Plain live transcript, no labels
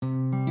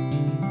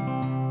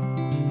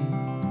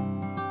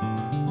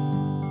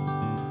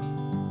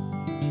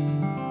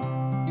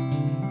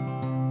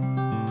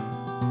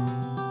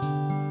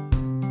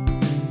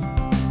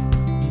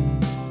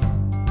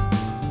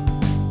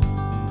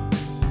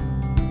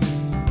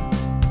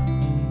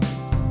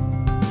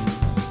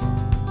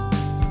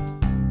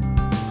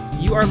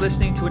You are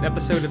listening to an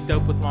episode of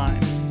Dope with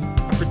Lime,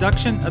 a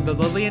production of the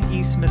Lillian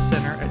E. Smith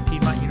Center at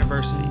Piedmont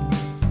University.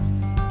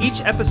 Each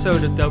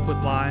episode of Dope with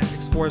Lime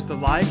explores the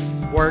life,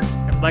 work,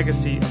 and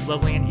legacy of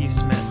Lillian E.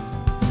 Smith.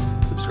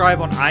 Subscribe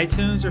on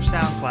iTunes or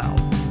SoundCloud,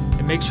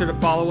 and make sure to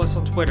follow us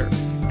on Twitter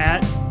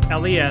at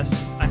LES_center.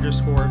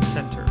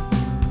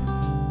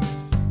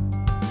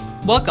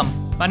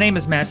 Welcome. My name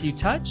is Matthew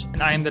Touch,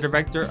 and I am the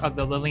director of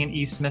the Lillian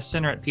E. Smith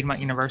Center at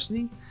Piedmont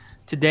University.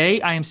 Today,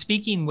 I am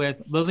speaking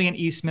with Lillian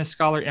E. Smith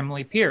scholar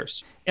Emily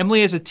Pierce.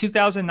 Emily is a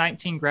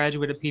 2019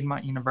 graduate of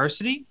Piedmont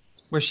University,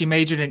 where she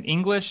majored in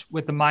English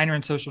with a minor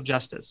in social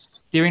justice.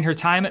 During her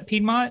time at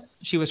Piedmont,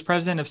 she was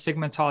president of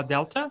Sigma Tau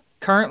Delta.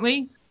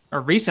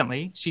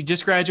 Recently, she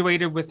just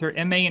graduated with her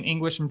MA in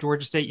English from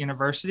Georgia State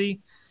University,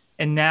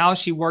 and now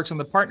she works on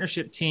the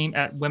partnership team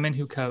at Women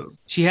Who Code.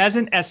 She has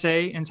an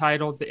essay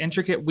entitled The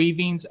Intricate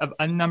Weavings of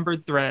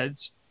Unnumbered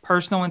Threads,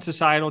 Personal and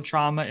Societal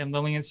Trauma in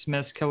Lillian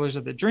Smith's Killers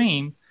of the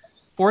Dream,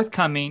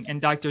 forthcoming in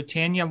Dr.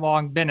 Tanya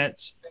Long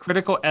Bennett's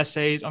Critical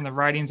Essays on the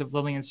Writings of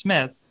Lillian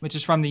Smith, which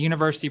is from the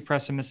University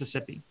Press of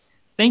Mississippi.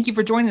 Thank you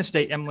for joining us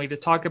today, Emily, to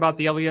talk about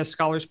the LES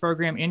Scholars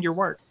Program and your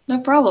work. No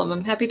problem.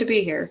 I'm happy to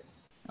be here.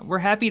 We're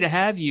happy to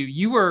have you.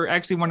 You were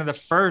actually one of the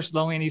first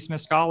Lillian E.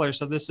 Smith scholars,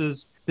 so this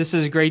is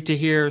great to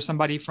hear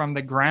somebody from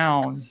the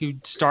ground who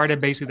started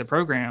basically the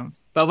program.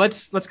 But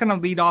let's kind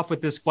of lead off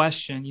with this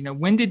question.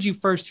 When did you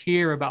first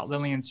hear about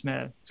Lillian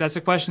Smith? So that's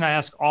a question I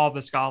ask all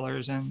the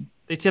scholars, and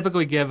they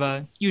typically give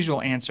a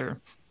usual answer.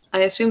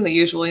 I assume the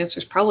usual answer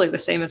is probably the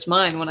same as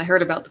mine when I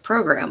heard about the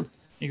program.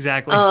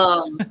 Exactly.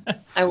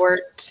 I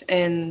worked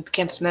in the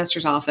campus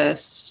minister's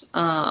office,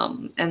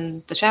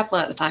 and the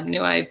chaplain at the time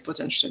knew I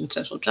was interested in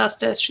social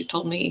justice. She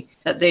told me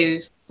that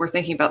they were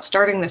thinking about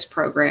starting this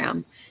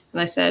program,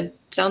 and I said,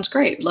 "Sounds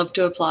great. Love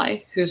to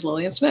apply. Who's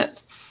Lillian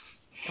Smith?"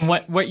 And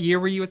what year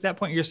were you at that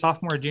point? You're a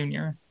sophomore or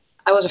junior?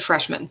 I was a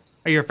freshman.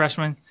 Are you a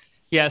freshman?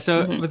 Yeah.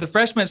 So with the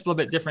freshmen, it's a little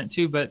bit different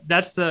too, but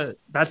that's the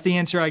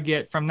answer I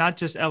get from not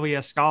just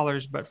LES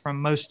scholars, but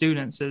from most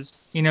students is,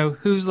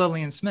 who's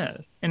Lillian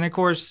Smith? And of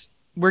course,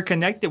 we're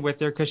connected with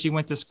her because she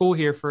went to school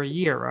here for a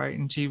year, right?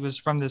 And she was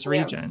from this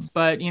region.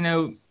 But,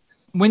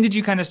 when did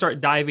you kind of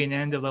start diving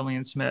into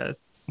Lillian Smith?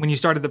 When you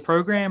started the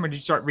program, or did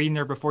you start reading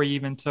her before you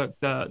even took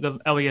the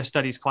LES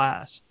studies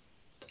class?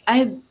 I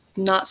had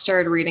not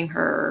started reading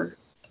her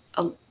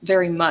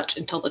very much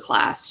until the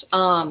class.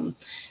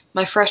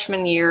 My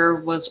freshman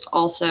year was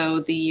also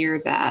the year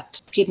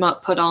that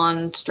Piedmont put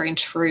on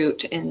Strange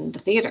Fruit in the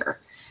theater.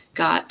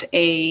 Got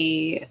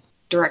a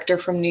director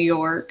from New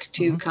York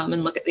to come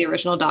and look at the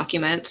original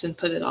documents and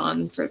put it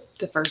on for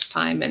the first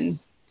time in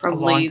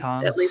probably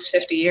at least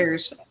 50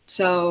 years.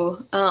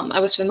 So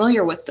I was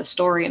familiar with the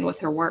story and with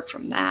her work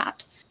from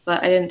that,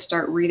 but I didn't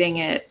start reading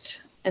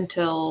it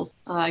until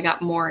I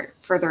got more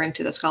further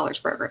into the scholars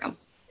program.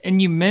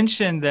 And you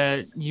mentioned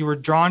that you were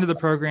drawn to the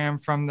program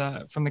from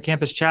the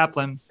campus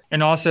chaplain,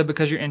 and also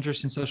because you're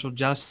interested in social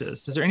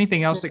justice. Is there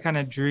anything else that kind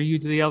of drew you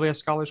to the LES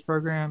Scholars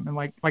Program? And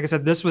like I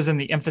said, this was in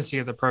the infancy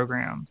of the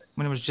program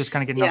when it was just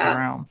kind of getting off the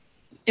ground.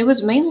 It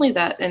was mainly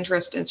that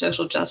interest in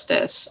social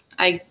justice.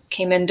 I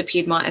came into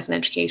Piedmont as an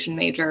education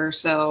major,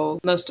 so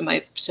most of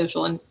my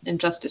social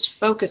injustice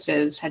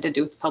focuses had to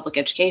do with the public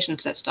education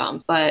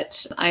system.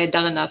 But I had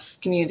done enough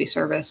community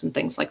service and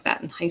things like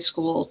that in high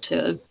school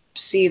to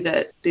see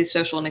that these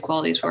social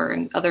inequalities were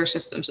in other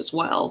systems as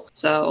well.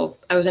 So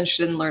I was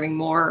interested in learning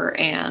more,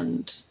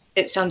 and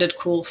it sounded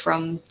cool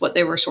from what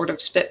they were sort of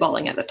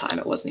spitballing at the time.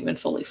 It wasn't even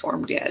fully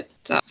formed yet.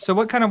 So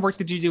what kind of work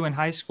did you do in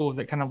high school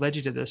that kind of led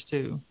you to this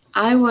too?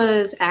 I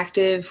was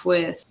active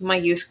with my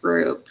youth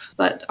group,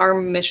 but our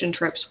mission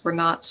trips were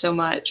not so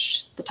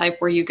much the type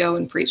where you go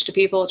and preach to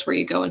people. It's where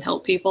you go and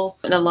help people.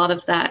 And a lot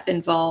of that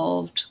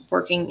involved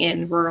working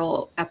in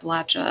rural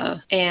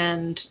Appalachia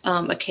and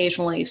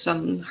occasionally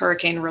some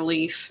hurricane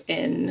relief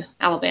in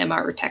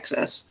Alabama or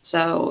Texas.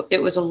 So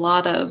it was a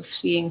lot of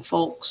seeing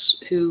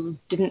folks who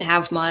didn't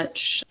have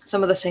much,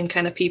 some of the same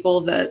kind of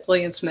people that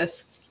Lillian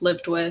Smith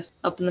lived with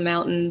up in the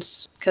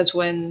mountains, because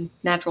when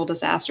natural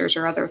disasters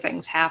or other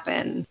things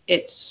happen,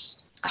 it's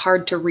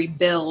hard to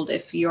rebuild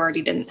if you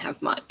already didn't have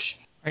much.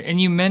 Right.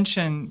 And you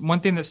mentioned, one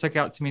thing that stuck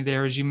out to me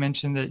there is you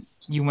mentioned that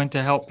you went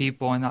to help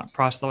people and not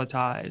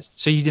proselytize.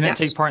 So you didn't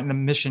take part in the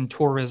mission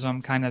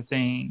tourism kind of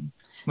thing,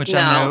 which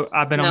I know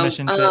I've been on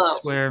mission trips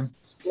where...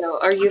 No,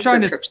 our youth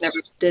group trips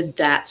never did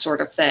that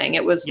sort of thing.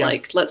 It was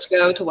like, let's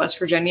go to West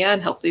Virginia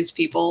and help these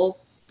people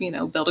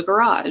build a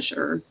garage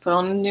or put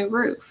on a new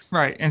roof.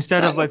 Right.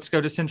 Instead of let's go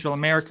to Central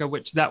America,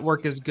 which that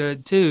work is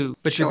good too.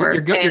 But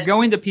you're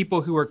going to people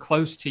who are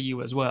close to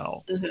you as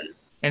well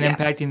and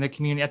impacting the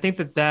community. I think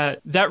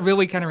that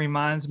really kind of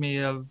reminds me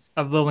of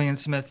Lillian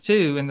Smith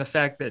too, and the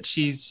fact that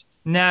she's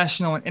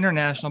national and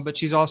international, but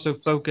she's also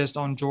focused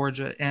on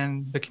Georgia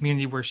and the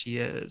community where she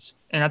is.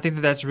 And I think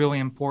that that's really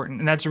important.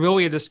 And that's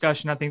really a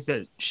discussion I think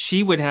that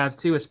she would have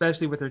too,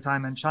 especially with her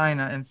time in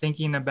China and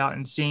thinking about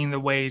and seeing the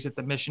ways that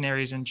the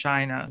missionaries in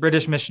China,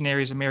 British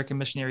missionaries, American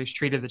missionaries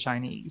treated the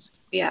Chinese.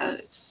 Yeah,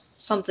 it's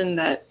something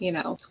that, we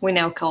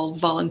now call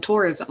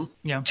voluntourism.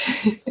 Yeah.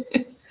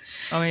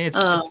 I mean,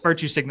 it's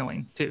virtue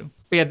signaling too.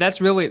 But yeah,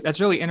 that's really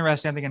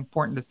interesting. I think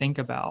important to think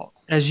about.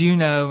 As you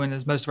know, and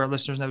as most of our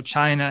listeners know,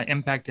 China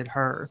impacted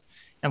her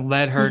and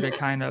led her to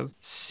kind of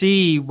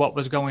see what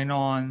was going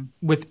on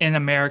within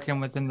America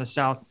and within the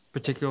South,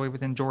 particularly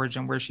within Georgia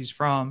and where she's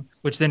from,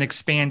 which then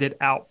expanded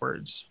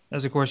outwards.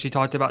 As of course, she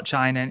talked about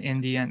China and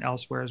India and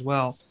elsewhere as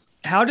well.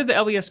 How did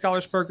the LES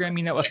Scholars Program,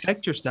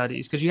 affect your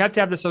studies? Because you have to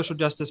have the social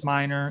justice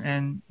minor.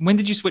 And when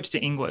did you switch to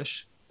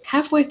English?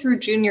 Halfway through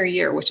junior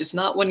year, which is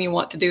not when you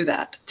want to do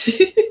that.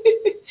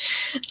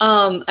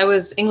 I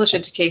was English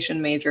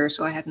education major,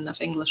 so I had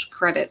enough English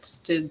credits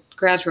to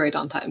graduate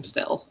on time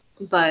still.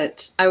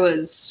 But I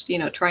was,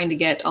 trying to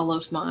get all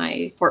of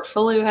my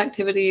portfolio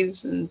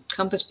activities and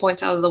compass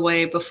points out of the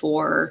way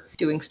before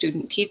doing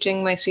student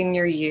teaching my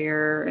senior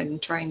year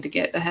and trying to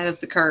get ahead of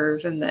the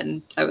curve. And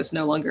then I was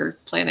no longer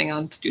planning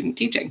on student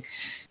teaching.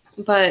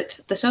 But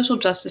the social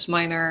justice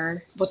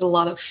minor was a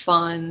lot of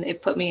fun.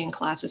 It put me in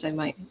classes I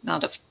might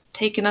not have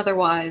taken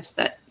otherwise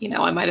that,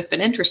 I might have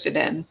been interested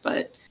in.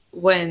 But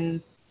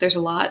when there's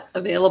a lot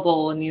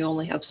available and you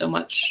only have so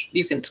much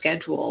you can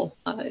schedule,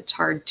 it's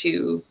hard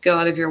to go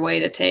out of your way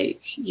to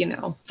take,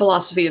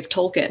 philosophy of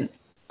Tolkien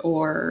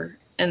or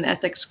an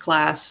ethics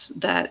class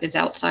that is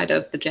outside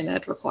of the gen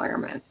ed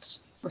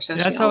requirements. Yeah,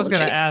 that's what I was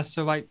going to ask.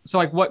 So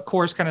like what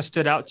course kind of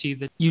stood out to you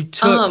that you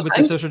took with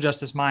the social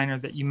justice minor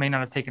that you may not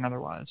have taken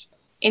otherwise?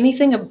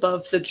 Anything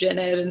above the gen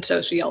ed and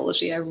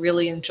sociology. I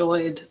really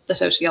enjoyed the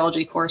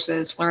sociology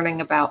courses, learning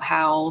about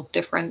how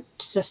different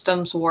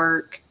systems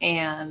work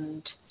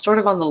and sort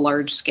of on the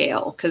large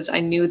scale, because I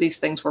knew these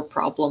things were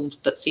problems,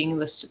 but seeing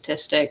the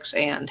statistics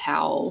and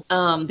how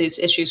these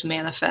issues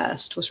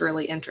manifest was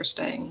really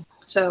interesting.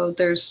 So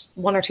there's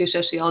one or two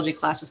sociology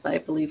classes that I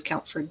believe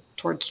count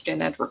towards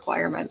gen ed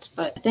requirements,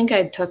 but I think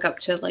I took up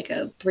to like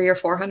a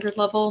 300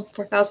 or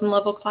 4,000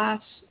 level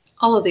class.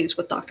 All of these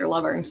with Dr.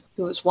 Lovern,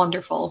 who was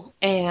wonderful,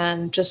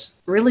 and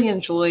just really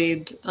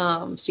enjoyed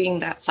seeing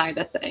that side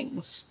of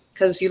things,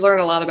 because you learn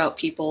a lot about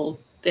people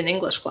in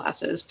English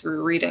classes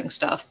through reading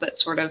stuff, but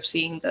sort of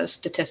seeing the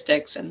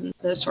statistics and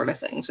those sort of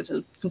things is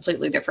a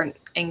completely different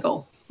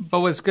angle.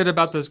 But what's good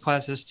about those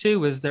classes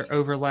too is their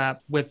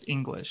overlap with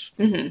English.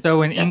 Mm-hmm.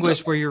 So in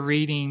English, where you're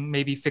reading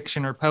maybe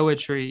fiction or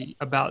poetry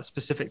about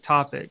specific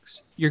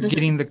topics, you're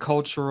getting the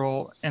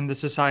cultural and the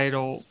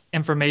societal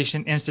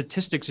information and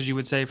statistics, as you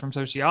would say, from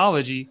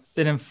sociology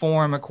that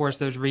inform, of course,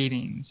 those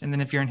readings. And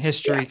then if you're in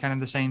history, kind of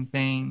the same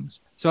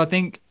things. So I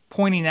think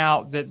pointing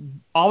out that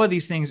all of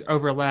these things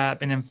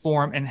overlap and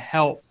inform and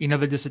help,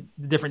 the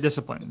different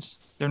disciplines.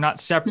 They're not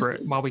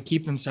separate. While we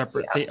keep them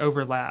separate, they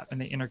overlap and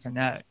they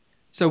interconnect.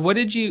 So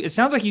it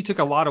sounds like you took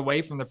a lot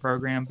away from the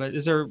program, but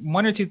is there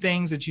one or two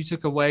things that you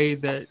took away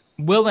that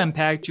will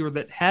impact you or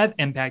that have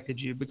impacted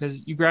you?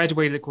 Because you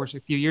graduated, of course, a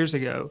few years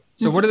ago.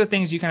 So what are the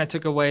things you kind of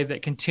took away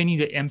that continue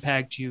to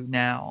impact you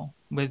now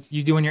with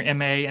you doing your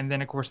MA and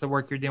then, of course, the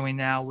work you're doing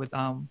now with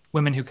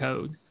Women Who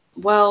Code?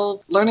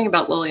 Well, learning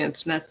about Lillian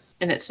Smith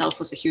in itself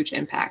was a huge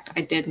impact.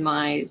 I did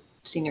my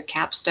senior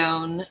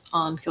capstone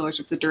on Killers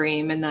of the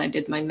Dream, and then I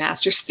did my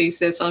master's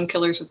thesis on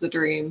Killers of the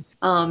Dream,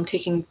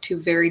 taking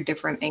two very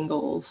different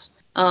angles.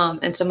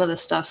 And some of the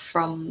stuff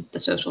from the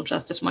social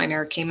justice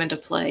minor came into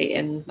play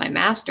in my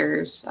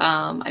master's.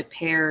 I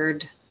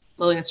paired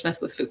Lillian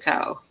Smith with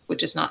Foucault,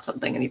 which is not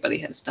something anybody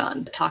has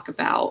done. Talk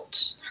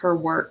about her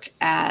work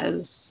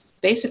as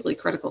basically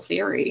critical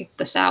theory,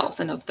 the South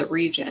and of the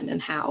region, and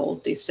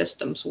how these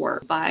systems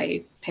work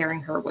by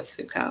pairing her with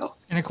Foucault.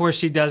 And of course,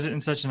 she does it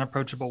in such an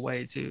approachable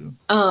way too.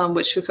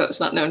 Which Foucault is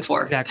not known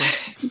for. Exactly.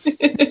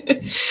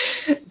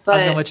 But, I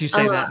was going to let you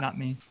say that, not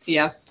me.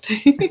 Yeah.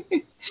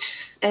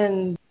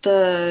 And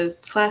the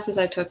classes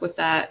I took with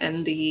that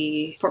and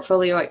the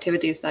portfolio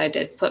activities that I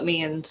did put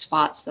me in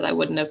spots that I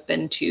wouldn't have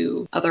been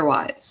to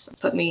otherwise.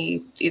 Put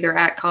me either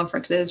at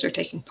conferences or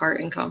taking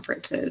part in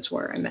conferences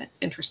where I met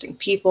interesting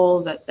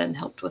people that then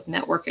helped with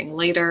networking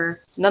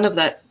later. None of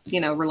that,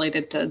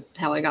 related to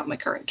how I got my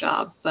current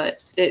job, but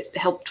it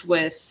helped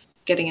with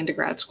getting into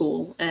grad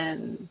school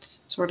and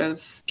sort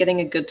of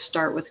getting a good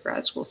start with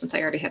grad school since I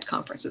already had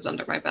conferences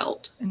under my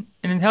belt. And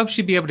it helps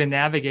you be able to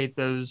navigate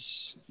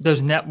those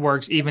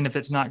networks, even if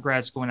it's not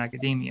grad school and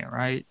academia,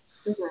 right?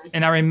 Mm-hmm.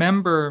 And I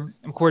remember,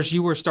 of course,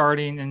 you were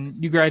starting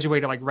and you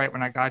graduated like right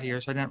when I got here.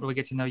 So I didn't really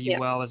get to know you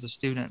well as a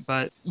student,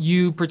 but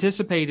you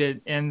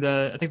participated in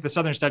I think the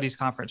Southern Studies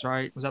Conference,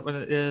 right? Was that what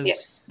it is?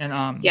 Yes.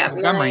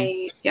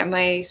 And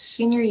my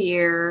senior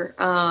year,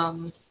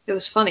 it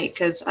was funny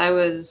because I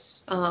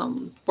was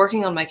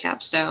working on my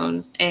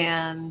capstone,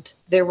 and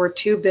there were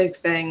two big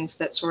things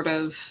that sort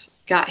of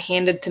got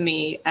handed to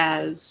me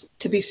as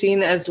to be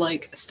seen as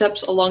like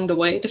steps along the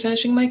way to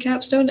finishing my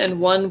capstone. And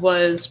one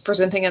was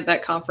presenting at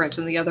that conference,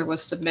 and the other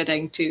was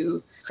submitting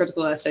to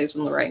critical essays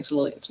on the writings of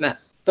Lillian Smith,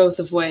 both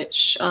of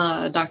which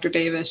Dr.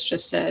 Davis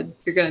just said,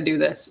 "You're going to do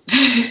this."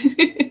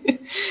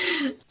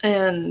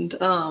 And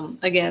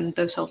again,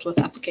 those helped with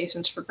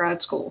applications for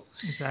grad school.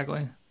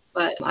 Exactly.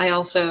 But I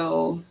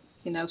also,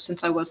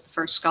 since I was the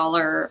first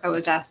scholar, I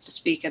was asked to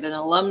speak at an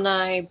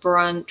alumni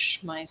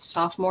brunch my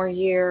sophomore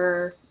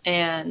year.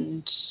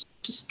 And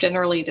just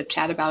generally to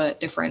chat about it at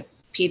different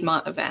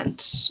Piedmont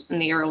events in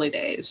the early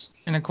days.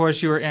 And of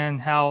course, you were in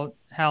Hal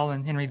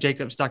and Henry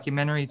Jacobs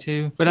documentary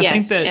too. But I think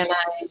Yes, that, and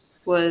I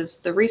was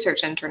the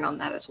research intern on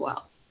that as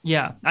well.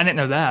 yeah, I didn't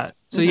know that.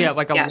 So yeah,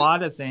 like a Yeah.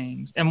 lot of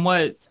things. And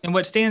what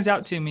stands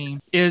out to me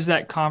is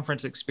that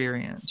conference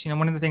experience.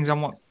 One of the things I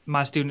want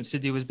my students to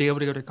do is be able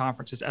to go to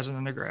conferences as an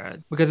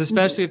undergrad, because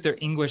especially if they're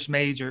English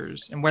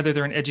majors and whether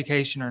they're in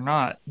education or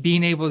not,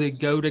 being able to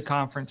go to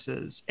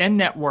conferences and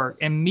network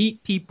and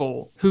meet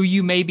people who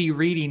you may be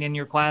reading in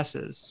your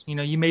classes.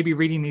 You may be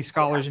reading these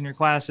scholars in your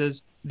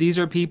classes. These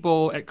are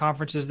people at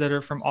conferences that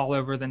are from all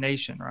over the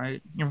nation,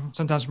 right?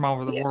 Sometimes from all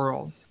over the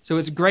world. So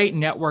it's great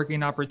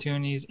networking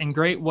opportunities and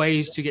great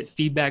ways to get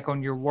feedback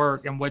on your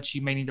work and what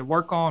you may need to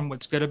work on,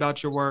 what's good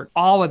about your work,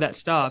 all of that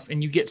stuff.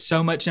 And you get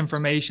so much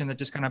information that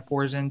just kind of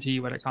pours into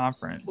you at a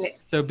conference. Yeah.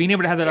 So being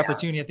able to have that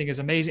opportunity, I think, is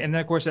amazing. And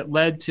then, of course, it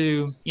led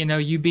to,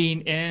 you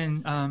being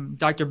in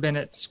Dr.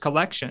 Bennett's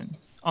collection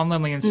on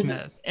Lillian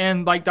Smith.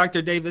 And like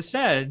Dr. Davis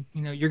said,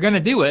 you're going to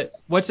do it.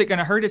 What's it going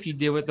to hurt if you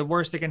do it? The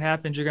worst that can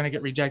happen is you're going to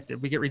get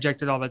rejected. We get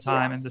rejected all the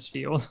time in this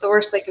field. The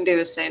worst they can do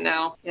is say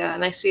no. Yeah,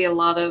 and I see a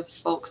lot of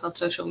folks on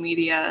social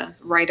media,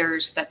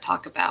 writers that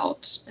talk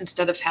about,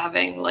 instead of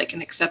having like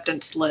an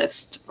acceptance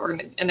list or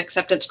an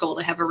acceptance goal,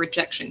 they have a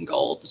rejection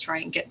goal to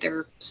try and get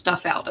their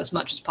stuff out as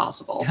much as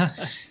possible.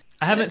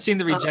 I haven't seen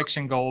the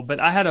rejection goal,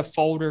 but I had a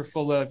folder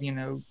full of,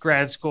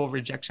 grad school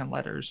rejection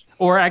letters.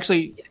 Or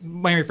actually,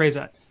 let me rephrase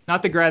that.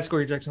 Not the grad school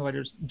rejection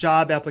letters,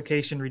 job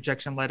application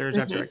rejection letters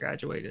after I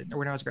graduated or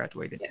when I was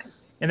graduating. Yeah.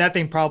 And that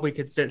thing probably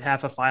could fit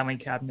half a filing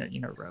cabinet,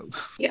 row.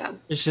 Yeah.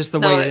 It's just the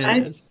way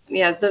it is.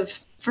 Yeah. The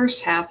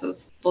first half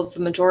of, the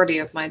majority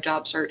of my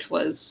job search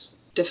was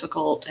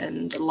difficult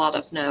and a lot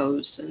of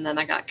no's. And then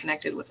I got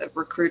connected with a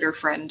recruiter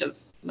friend of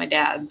my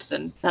dad's,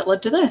 and that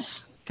led to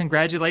this.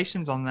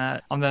 Congratulations on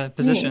that, on the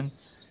position.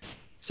 Thanks.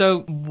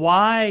 So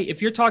why,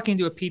 if you're talking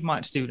to a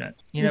Piedmont student,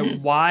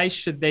 why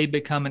should they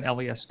become an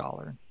LES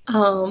scholar?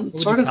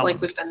 Sort of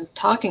like we've been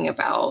talking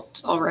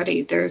about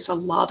already, there's a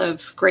lot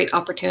of great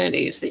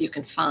opportunities that you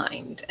can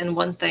find. And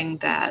one thing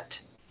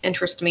that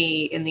interested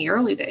me in the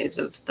early days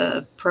of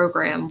the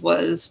program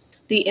was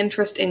the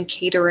interest in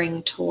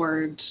catering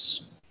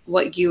towards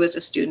what you as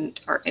a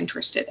student are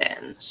interested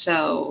in.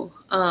 So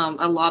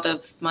a lot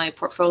of my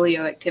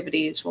portfolio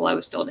activities while I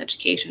was still an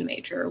education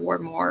major were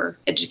more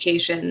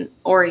education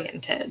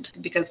oriented,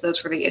 because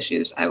those were the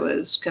issues I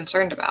was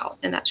concerned about.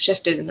 And that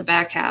shifted in the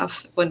back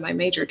half when my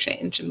major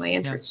changed and my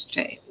interests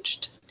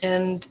changed.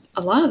 And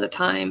a lot of the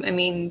time,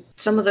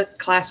 some of the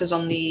classes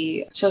on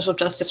the social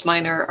justice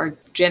minor are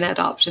gen ed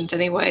options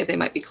anyway. They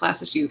might be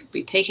classes you'd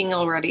be taking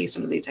already.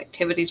 Some of these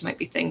activities might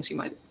be things you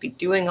might be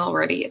doing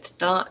already. It's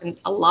done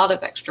a lot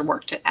of extra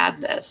work to add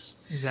this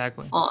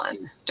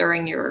on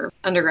during your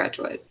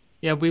undergraduate.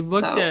 Yeah, we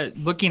looked at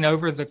looking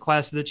over the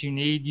classes that you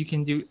need. You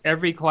can do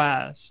every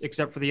class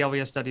except for the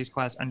LES studies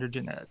class under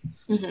gen ed.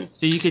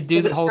 So you could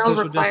do the whole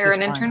social justice. Does it still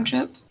require an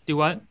internship? Do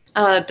what?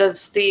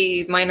 Does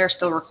the minor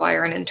still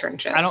require an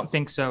internship? I don't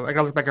think so. I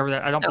gotta look back over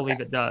that. I don't believe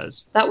it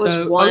does. That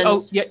was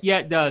one. Yeah,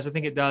 it does. I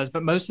think it does.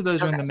 But most of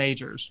those are in the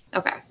majors.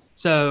 Okay.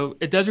 So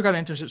it does require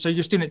an internship. So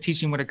your student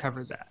teaching would have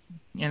covered that,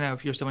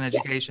 if you're still in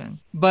education.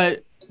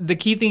 But the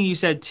key thing you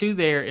said too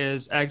there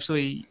is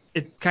actually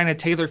it kind of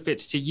tailor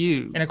fits to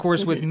you. And of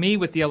course, with me,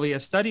 with the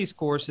LES studies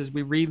courses,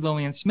 we read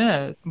Lillian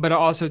Smith, but I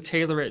also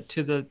tailor it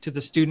to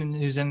the student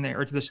who's in there,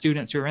 or to the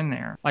students who are in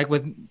there. Like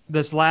with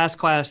this last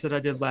class that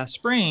I did last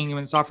spring,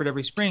 when it's offered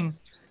every spring,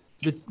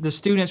 the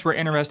students were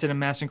interested in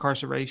mass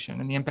incarceration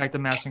and the impact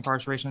of mass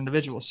incarceration on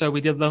individuals. So we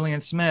did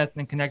Lillian Smith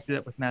and connected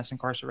it with mass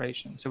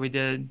incarceration. So we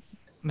did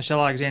Michelle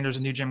Alexander's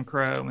A New Jim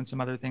Crow and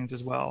some other things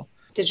as well.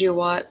 Did you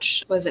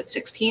watch, was it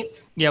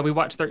 16th? Yeah, we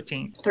watched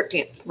 13th.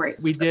 13th, right.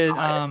 We did the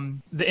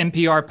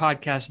NPR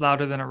podcast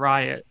Louder Than a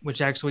Riot, which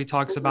actually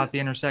talks about the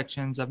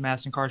intersections of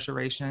mass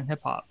incarceration and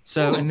hip hop.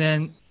 So, and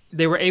then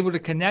they were able to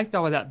connect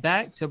all of that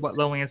back to what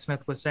Lillian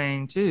Smith was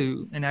saying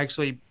too, and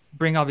actually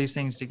bring all these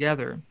things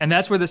together. And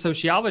that's where the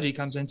sociology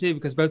comes in too,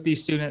 because both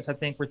these students, I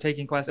think, were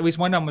taking class, at least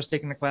one of them was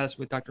taking the class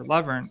with Dr.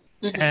 Lovern,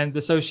 and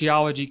the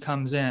sociology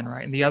comes in,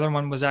 right? And the other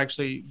one was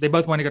actually, they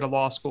both want to go to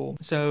law school.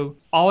 So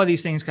all of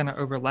these things kind of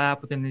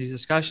overlap within these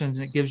discussions,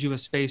 and it gives you a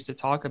space to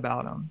talk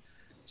about them.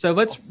 So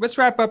let's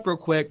wrap up real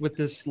quick with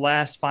this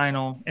last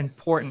final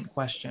important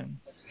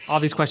question. All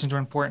these questions are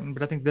important,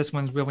 but I think this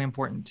one's really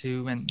important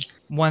too, and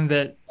one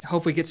that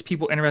hopefully gets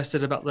people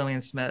interested about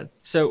Lillian Smith.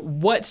 So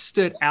what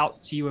stood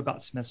out to you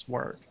about Smith's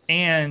work?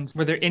 And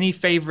were there any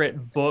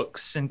favorite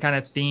books and kind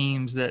of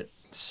themes that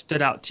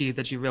stood out to you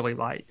that you really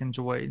liked,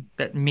 enjoyed,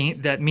 that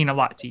mean a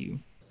lot to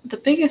you? The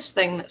biggest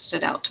thing that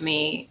stood out to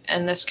me,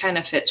 and this kind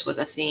of fits with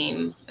a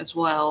theme as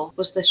well,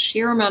 was the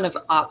sheer amount of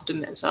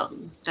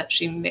optimism that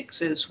she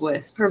mixes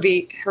with her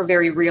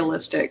very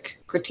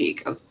realistic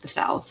critique of the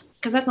South.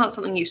 Because that's not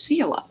something you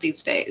see a lot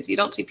these days. You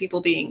don't see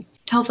people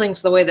tell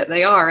things the way that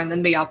they are and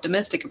then be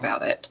optimistic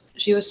about it.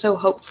 she was so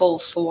hopeful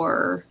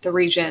for the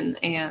region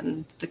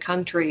and the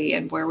country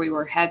and where we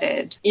were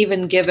headed,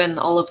 even given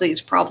all of these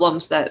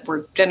problems that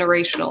were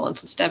generational and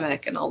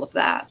systemic and all of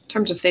that. In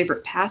terms of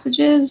favorite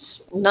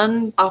passages,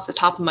 none off the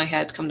top of my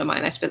head come to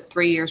mind. I spent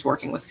 3 years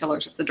working with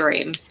Killers of the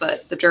Dream,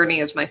 but The Journey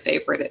is my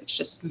favorite. It's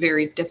just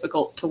very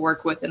difficult to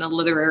work with in a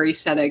literary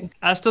setting.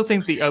 I still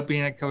think the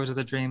opening of Killers of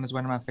the Dream is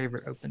one of my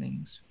favorite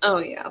openings. Oh,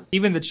 yeah.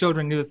 Even the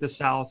children knew that the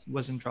South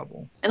was in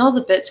trouble. And all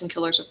the bits in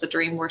Killers of the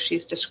Dream where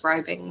she's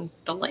describing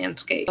the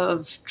landscape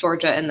of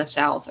Georgia and the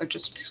South are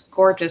just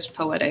gorgeous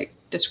poetic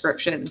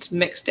descriptions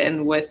mixed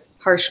in with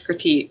harsh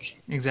critique.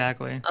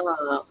 Exactly.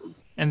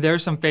 And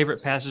there's some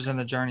favorite passages in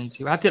The Journey,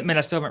 too. I have to admit,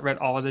 I still haven't read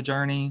all of The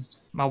Journey.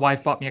 My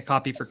wife bought me a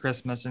copy for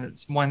Christmas, and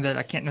it's one that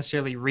I can't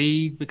necessarily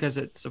read because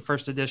it's a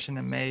first edition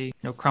and may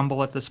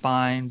crumble at the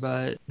spine.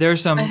 But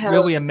there's some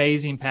really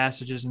amazing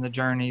passages in The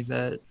Journey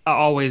that I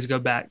always go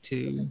back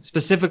to,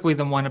 specifically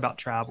the one about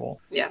travel.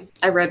 Yeah,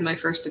 I read my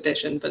first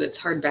edition, but it's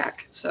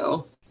hardback,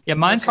 so... Yeah,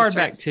 mine's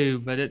hardback too,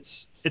 but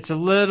it's a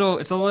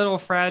little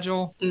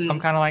fragile. So I'm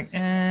kind of like,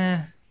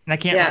 and I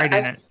can't write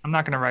in it. I'm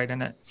not going to write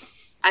in it.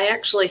 I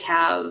actually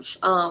have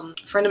a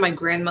friend of my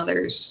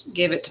grandmother's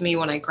gave it to me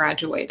when I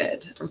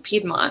graduated from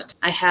Piedmont.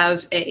 I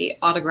have a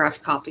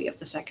autographed copy of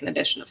the second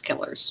edition of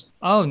Killers.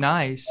 Oh,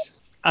 nice.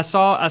 I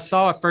saw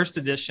a first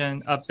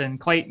edition up in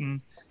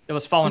Clayton that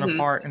was falling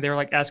apart, and they were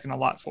like asking a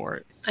lot for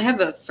it. I have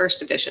a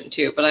first edition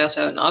too, but I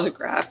also have an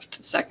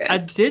autographed second. I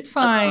did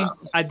find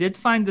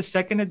the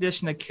second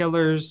edition of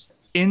Killers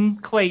in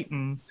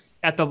Clayton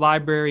at the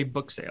library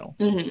book sale.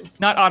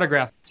 Not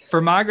autographed. For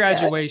my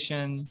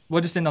graduation,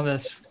 we'll just end on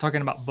this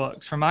talking about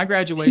books. For my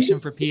graduation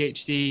for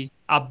PhD,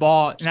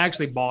 I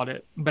actually bought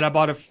it, but I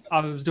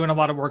was doing a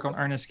lot of work on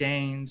Ernest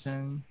Gaines,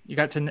 and I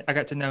got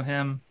to know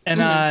him.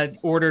 And I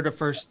ordered a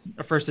first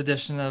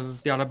edition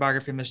of the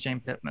autobiography of Miss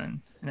Jane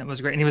Pittman, and it was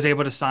great. And he was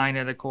able to sign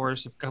it, of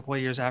course, a couple of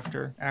years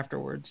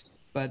afterwards.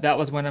 But that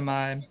is one of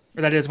my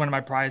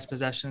prized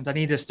possessions. I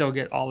need to still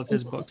get all of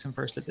his books in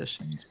first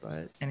editions.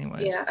 But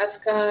anyways. Yeah,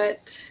 I've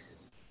got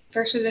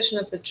first edition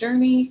of The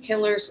Journey,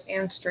 Killers,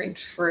 and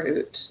Strange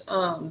Fruit.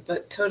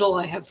 But total,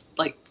 I have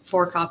like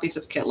 4 copies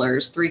of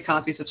Killers, 3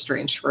 copies of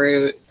Strange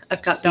Fruit.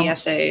 I've got the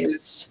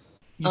essays.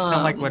 You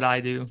sound like what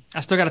I do. I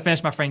still got to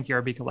finish my Frank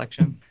Yerby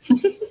collection.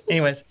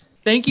 Anyways,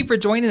 thank you for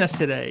joining us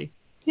today.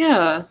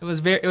 Yeah, it was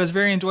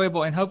very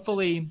enjoyable, and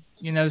hopefully,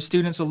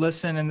 students will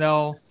listen and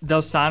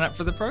they'll sign up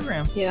for the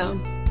program. Yeah.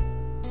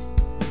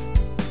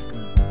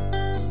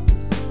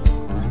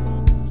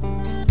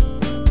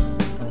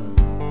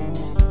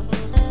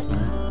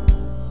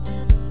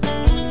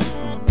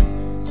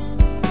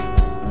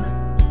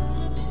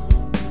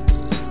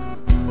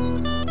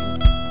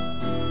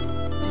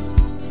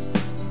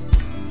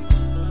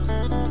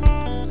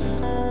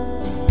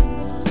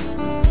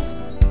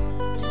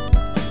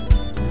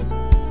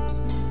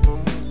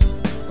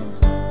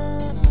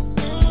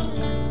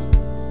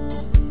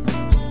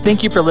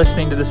 Thank you for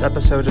listening to this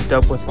episode of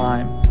Dope with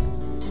Lime.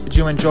 Did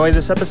you enjoy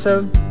this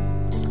episode?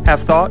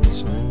 Have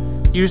thoughts?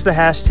 Use the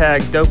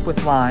hashtag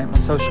 #DopeWithLime on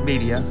social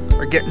media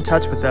or get in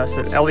touch with us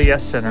at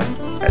LES Center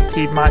at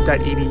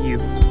piedmont.edu.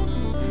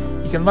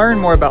 You can learn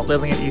more about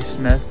Lillian E.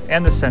 Smith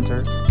and the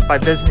Center by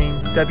visiting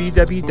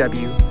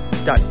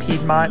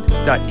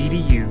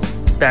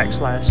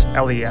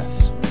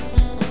www.piedmont.edu/LES.